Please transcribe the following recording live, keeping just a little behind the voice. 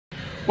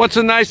What's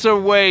a nicer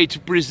way to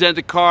present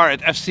a car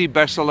at FC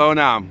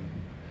Barcelona?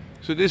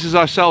 So this is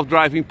our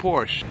self-driving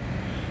Porsche.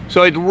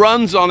 So it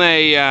runs on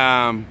a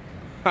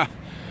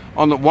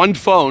on one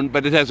phone,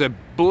 but it has a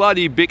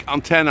bloody big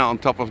antenna on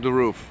top of the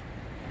roof.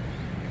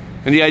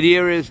 And the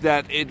idea is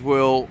that it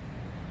will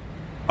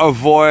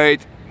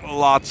avoid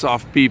lots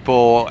of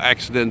people,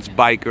 accidents,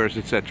 bikers,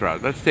 etc.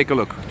 Let's take a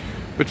look.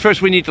 But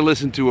first we need to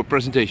listen to a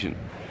presentation.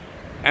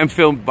 And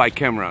filmed by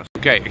cameras.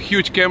 Okay, a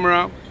huge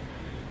camera.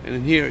 And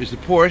then here is the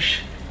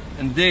Porsche.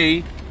 And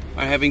they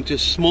are having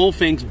just small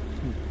things,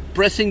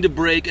 pressing the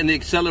brake and the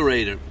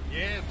accelerator.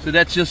 Yeah. So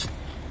that's just,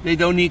 they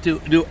don't need to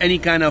do any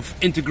kind of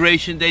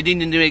integration. They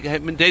didn't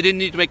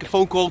need to make a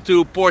phone call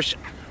to Porsche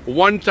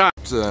one time.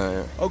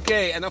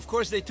 Okay, and of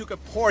course they took a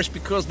Porsche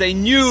because they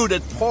knew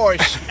that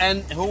Porsche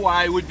and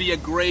Huawei would be a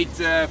great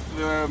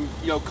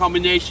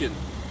combination.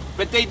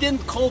 But they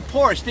didn't call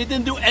Porsche. They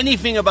didn't do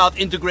anything about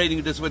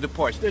integrating this with the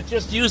Porsche. They're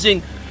just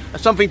using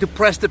something to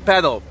press the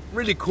pedal.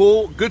 Really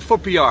cool, good for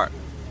PR.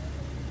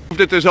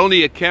 That there's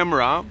only a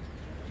camera.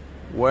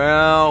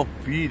 Well,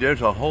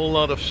 there's a whole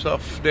lot of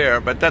stuff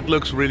there, but that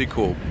looks really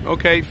cool.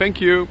 Okay,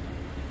 thank you.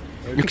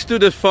 Next to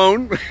the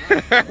phone,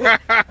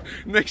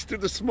 next to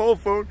the small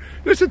phone,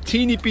 there's a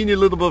teeny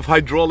little bit of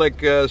hydraulic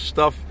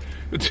stuff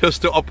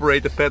just to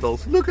operate the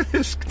pedals. Look at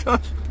this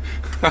stuff.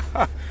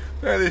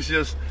 That is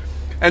just,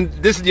 and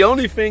this is the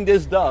only thing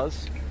this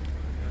does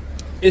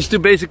is to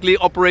basically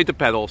operate the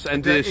pedals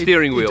and the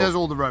steering wheel. It does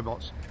all the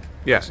robots.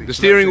 Yeah, the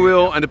steering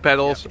wheel and the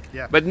pedals,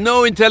 but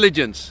no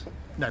intelligence.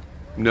 No.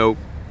 No.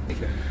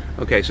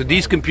 Okay, so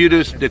these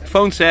computers, the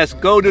phone says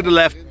go to the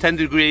left 10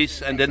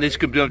 degrees, and then this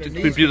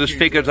computers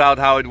figures out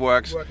how it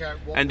works,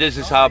 and this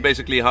is how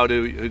basically how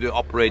to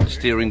operate the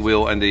steering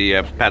wheel and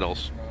the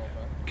pedals.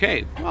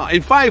 Okay, well,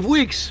 in 5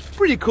 weeks,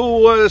 pretty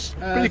cool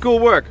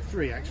work.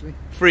 3 actually.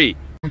 3.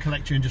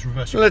 Collect you and just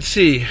reverse. Let's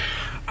see.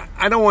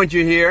 I don't want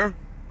you here.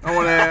 I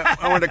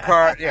want a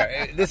car.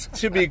 Yeah, this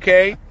should be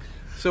okay.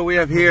 So we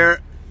have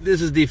here. This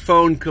is the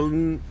phone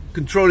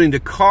controlling the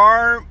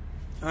car.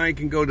 I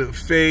can go to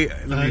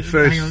let me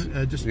first. Hang on,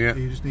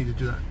 you just need to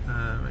do that.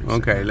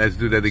 Okay, let's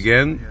do that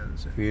again.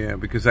 Yeah,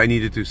 because I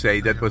needed to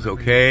say that was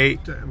okay.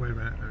 Wait a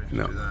minute.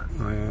 No.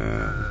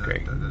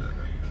 Okay.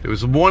 There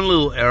was one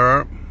little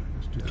error.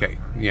 Okay.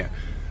 Yeah.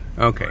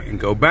 Okay, and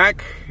go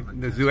back.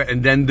 Let's do it,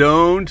 and then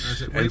don't,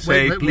 and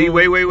say please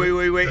wait,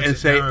 and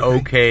say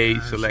okay.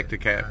 Select the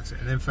cab.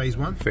 And then phase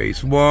 1.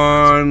 Phase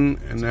 1,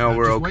 and now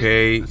we're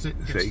okay.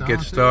 Say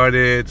get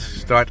started.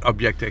 Start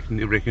object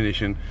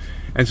recognition,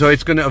 and so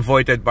it's going to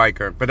avoid that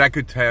biker. But I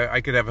could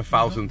have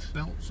 1,000.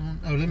 Oh,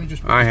 let me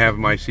just. I have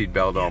my seat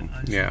belt on.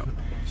 Yeah.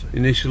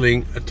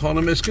 Initialing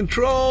autonomous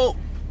control.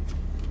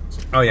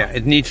 Oh yeah,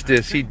 it needs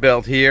the seat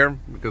belt here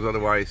because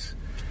otherwise.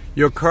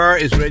 Your car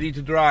is ready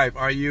to drive.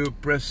 Are you?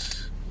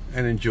 Press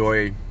and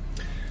enjoy.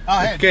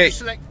 Oh, yeah. Okay.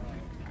 Did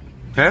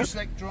you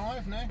select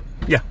drive? No.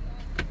 Yeah.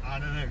 Oh,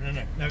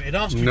 no. It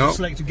asks you to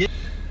select a gear.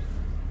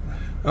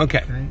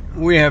 Okay.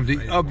 We have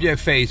the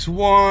object phase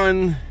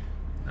 1.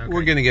 Okay.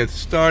 We're gonna get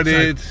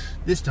started. So,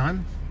 this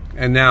time.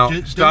 And now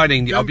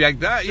starting the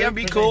object. Yeah,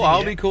 be cool.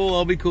 I'll be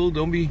cool.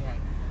 Don't be.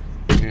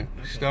 Yeah.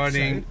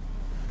 Starting.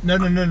 So,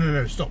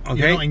 no. Stop. Okay.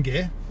 You're not in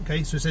gear.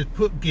 Okay, so it says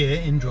put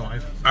gear in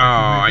drive. Oh,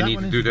 I need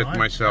to do that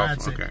myself.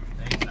 That's okay.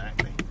 It.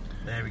 Exactly.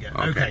 There we go.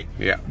 Okay.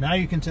 Yeah. Now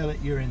you can tell it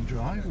you're in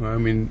drive.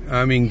 I'm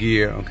in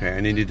gear. Okay. I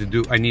needed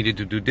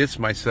to do this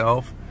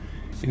myself.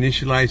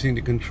 Initializing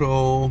the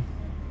control.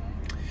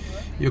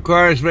 Your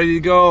car is ready to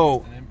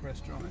go. And then press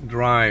drive.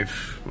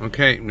 Drive.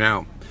 Okay.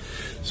 Now,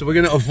 so we're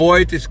gonna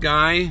avoid this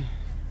guy,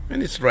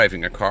 and it's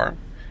driving a car.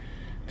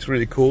 It's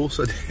really cool.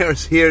 So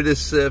there's here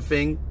this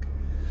thing.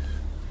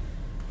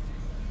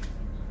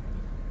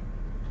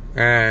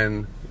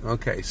 And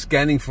okay,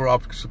 scanning for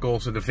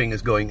obstacles, so the thing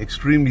is going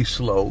extremely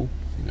slow.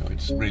 You know,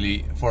 it's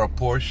really for a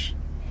Porsche.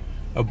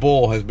 A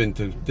ball has been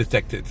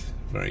detected.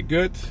 Very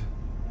good.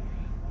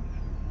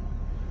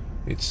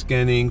 It's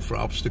scanning for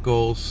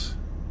obstacles.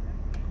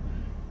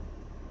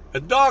 A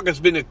dog has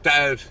been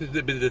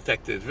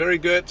detected. Very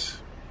good.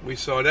 We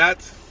saw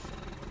that.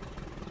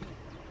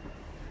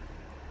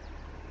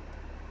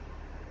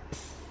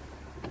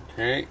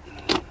 Okay.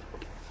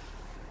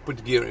 Put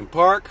the gear in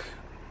park.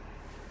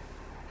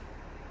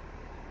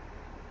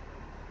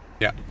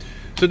 Yeah,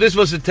 so this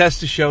was a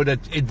test to show that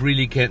it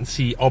really can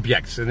see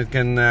objects, and it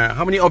can.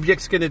 How many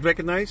objects can it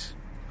recognize?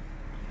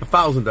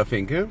 1,000, I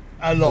think. Huh?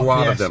 A lot. A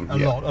lot yes, of them.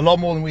 A lot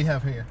more than we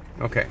have here.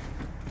 Okay,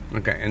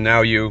 and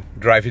now you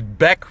drive it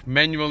back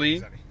manually.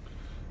 Exactly.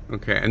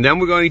 Okay, and then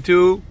we're going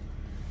to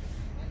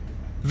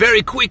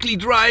very quickly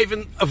drive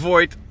and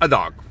avoid a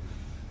dog.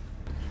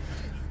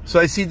 So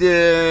I see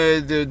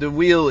the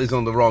wheel is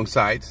on the wrong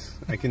side.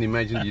 I can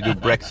imagine you do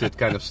Brexit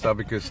kind of stuff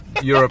because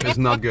Europe is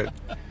not good.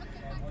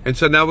 And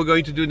so now we're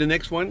going to do the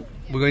next one.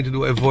 We're going to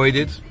do avoid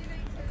it.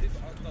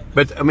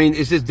 But I mean,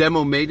 is this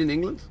demo made in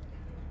England?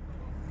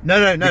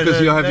 No. Because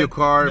you have your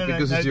car.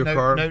 Because it's your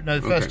car. No.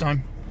 First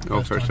time.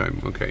 First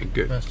time. Okay,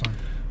 good. First time.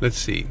 Let's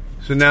see.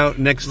 So now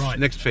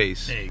next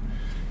phase.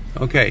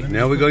 Okay,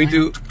 now we're going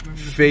to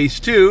phase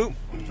 2.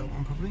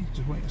 properly.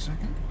 Just wait a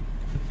second.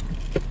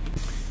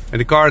 And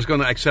the car is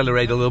going to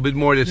accelerate a little bit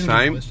more this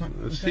time. This time.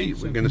 Let's Okay, see.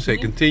 so We're going to say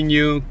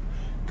continue,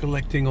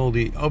 collecting all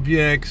the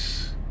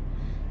objects,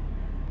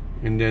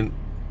 and then.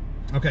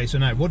 Okay, so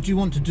now what do you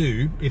want to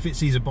do if it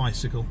sees a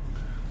bicycle?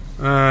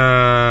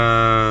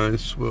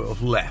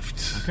 Swerve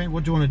left. Okay,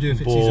 what do you want to do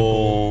if it sees a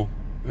ball?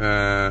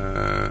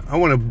 I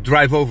want to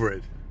drive over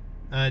it.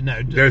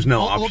 No, there's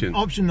no option.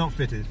 Option not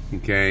fitted.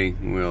 Okay,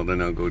 well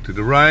then I'll go to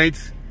the right,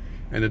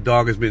 and the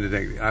dog has been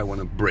detected. I want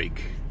to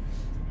brake.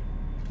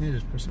 Yeah,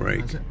 just press it.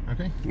 Brake. That's it.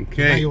 Okay.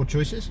 Okay. Now your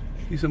choices.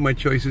 These are my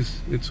choices.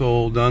 It's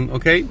all done.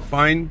 Okay,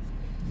 fine.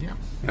 Yeah.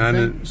 And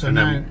Okay. So and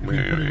now I'm, if you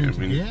put it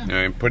into gear,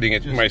 I'm putting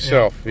it just-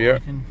 myself yeah, here. I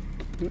can-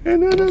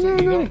 That's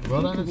it, you got it.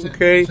 Well done, that's it.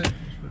 Okay, That's it.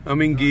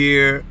 I'm in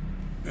gear,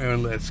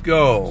 and let's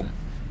go.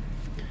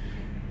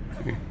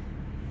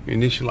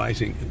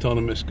 Initializing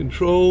autonomous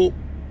control.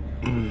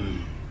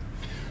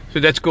 So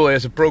that's cool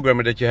as a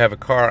programmer that you have a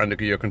car under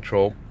your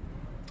control.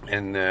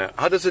 And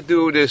how does it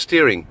do the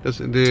steering?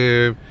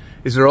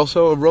 Is there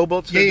also a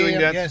robot doing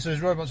that? Yeah, so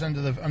there's robots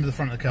under the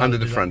front of the car. Under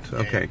the that do front,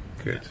 that. Yeah, okay,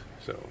 good.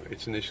 So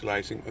it's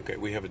initializing. Okay,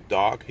 we have a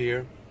dog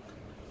here.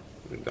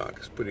 The dog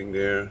is putting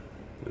there.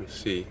 Let's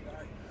see.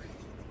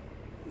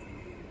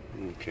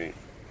 Okay.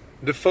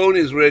 The phone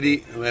is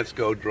ready. Let's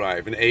go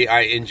drive. An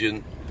AI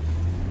engine.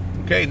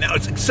 Okay, now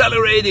it's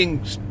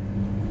accelerating.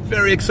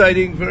 Very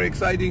exciting, very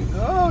exciting.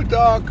 Oh,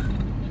 dog.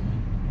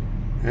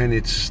 And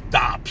it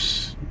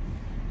stops.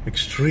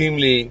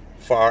 Extremely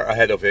far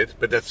ahead of it,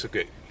 but that's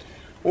okay.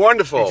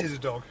 Wonderful. It is a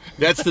dog.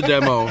 That's the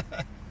demo.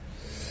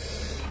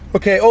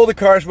 Okay, all the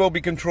cars will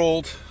be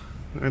controlled.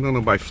 I don't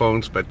know by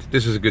phones, but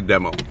this is a good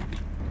demo.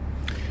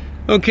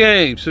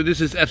 Okay, so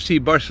this is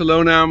FC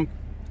Barcelona.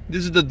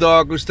 This is the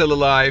dog who's still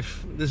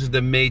alive. This is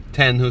the Mate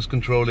 10 who's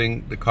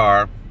controlling the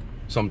car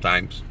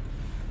sometimes.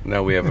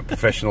 Now we have a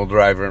professional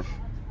driver.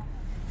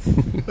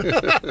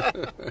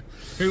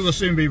 Who will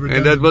soon be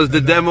redundant. And that was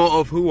the demo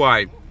of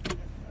Huawei.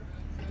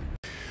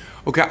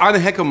 Okay,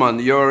 Arne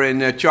Heckerman, you're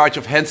in charge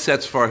of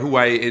handsets for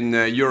Huawei in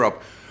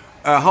Europe.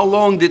 How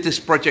long did this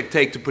project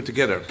take to put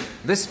together?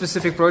 This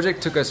specific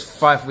project took us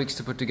 5 weeks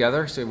to put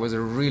together, so it was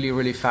a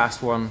really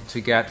fast one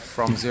to get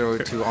from zero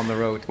to on the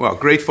road. Well,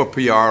 great for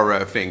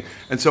PR thing.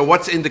 And so,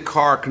 what's in the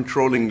car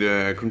controlling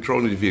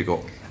the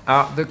vehicle?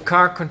 The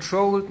car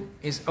control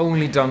is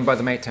only done by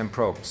the Mate 10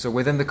 Pro. So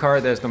within the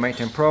car, there's the Mate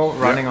 10 Pro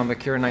running on the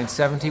Kira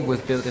 970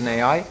 with built-in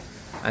AI,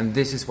 and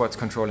this is what's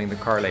controlling the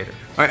car later.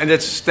 And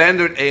that's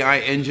standard AI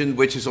engine,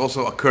 which is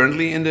also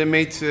currently in the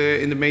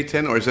Mate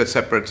 10, or is that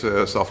separate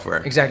software?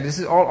 Exactly. This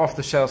is all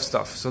off-the-shelf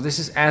stuff. So this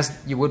is as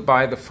you would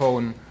buy the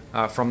phone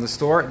from the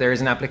store. There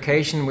is an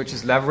application which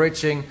is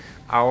leveraging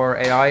our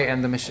AI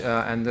and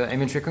the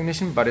image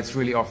recognition, but it's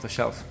really off the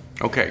shelf.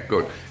 Okay,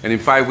 good. And in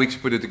 5 weeks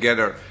you put it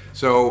together.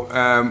 So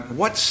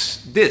what's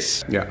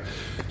this? Yeah.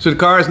 So the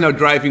car is now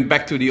driving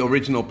back to the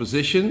original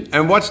position.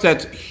 And what's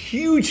that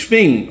huge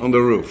thing on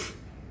the roof?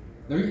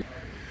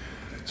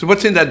 So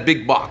what's in that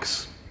big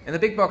box? And the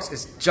big box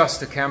is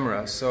just a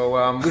camera.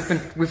 So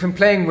we've been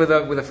playing with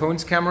a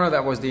phone's camera.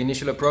 That was the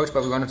initial approach,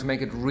 but we wanted to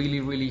make it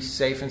really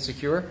safe and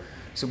secure.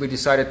 So we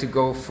decided to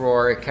go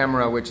for a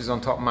camera which is on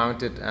top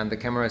mounted, and the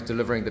camera is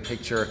delivering the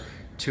picture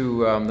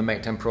to the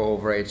Mate 10 Pro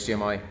over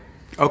HDMI.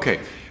 Okay,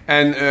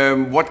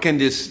 and what can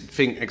this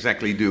thing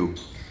exactly do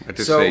at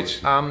this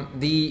stage?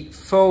 The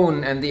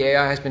phone and the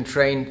AI has been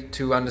trained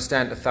to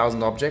understand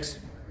 1,000 objects.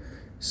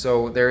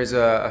 So there is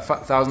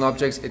 1,000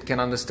 objects it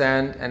can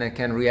understand, and it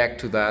can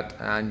react to that,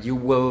 and you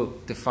will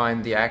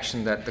define the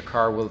action that the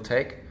car will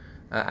take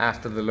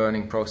after the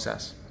learning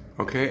process.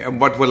 Okay,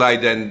 and what will I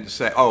then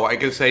say? Oh, I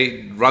can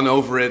say run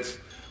over it,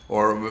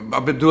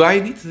 but do I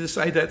need to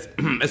decide that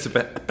as a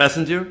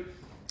passenger?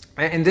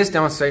 In this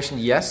demonstration,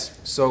 yes.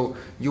 So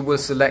you will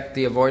select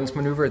the avoidance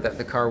maneuver that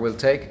the car will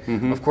take.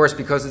 Mm-hmm. Of course,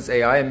 because it's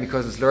AI and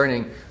because it's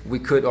learning, we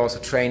could also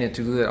train it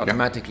to do that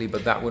automatically,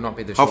 but that would not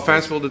be the How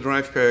fast will the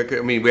drive?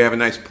 I mean, we have a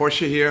nice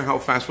Porsche here. How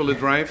fast will it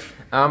drive?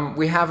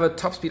 We have a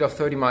top speed of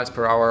 30 miles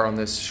per hour on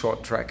this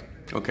short track.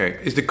 Okay.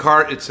 Is the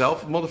car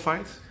itself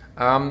modified?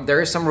 There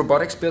is some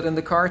robotics built in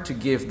the car to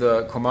give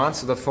the commands.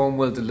 So the phone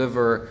will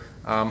deliver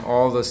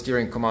all the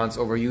steering commands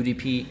over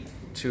UDP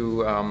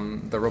to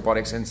the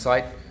robotics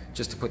inside,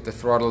 just to put the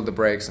throttle, the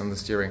brakes, and the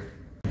steering.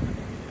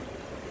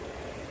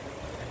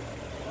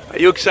 Are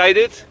you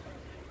excited?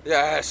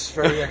 Yes,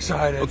 very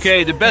excited.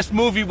 Okay, the best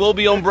movie will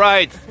be on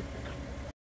Bright.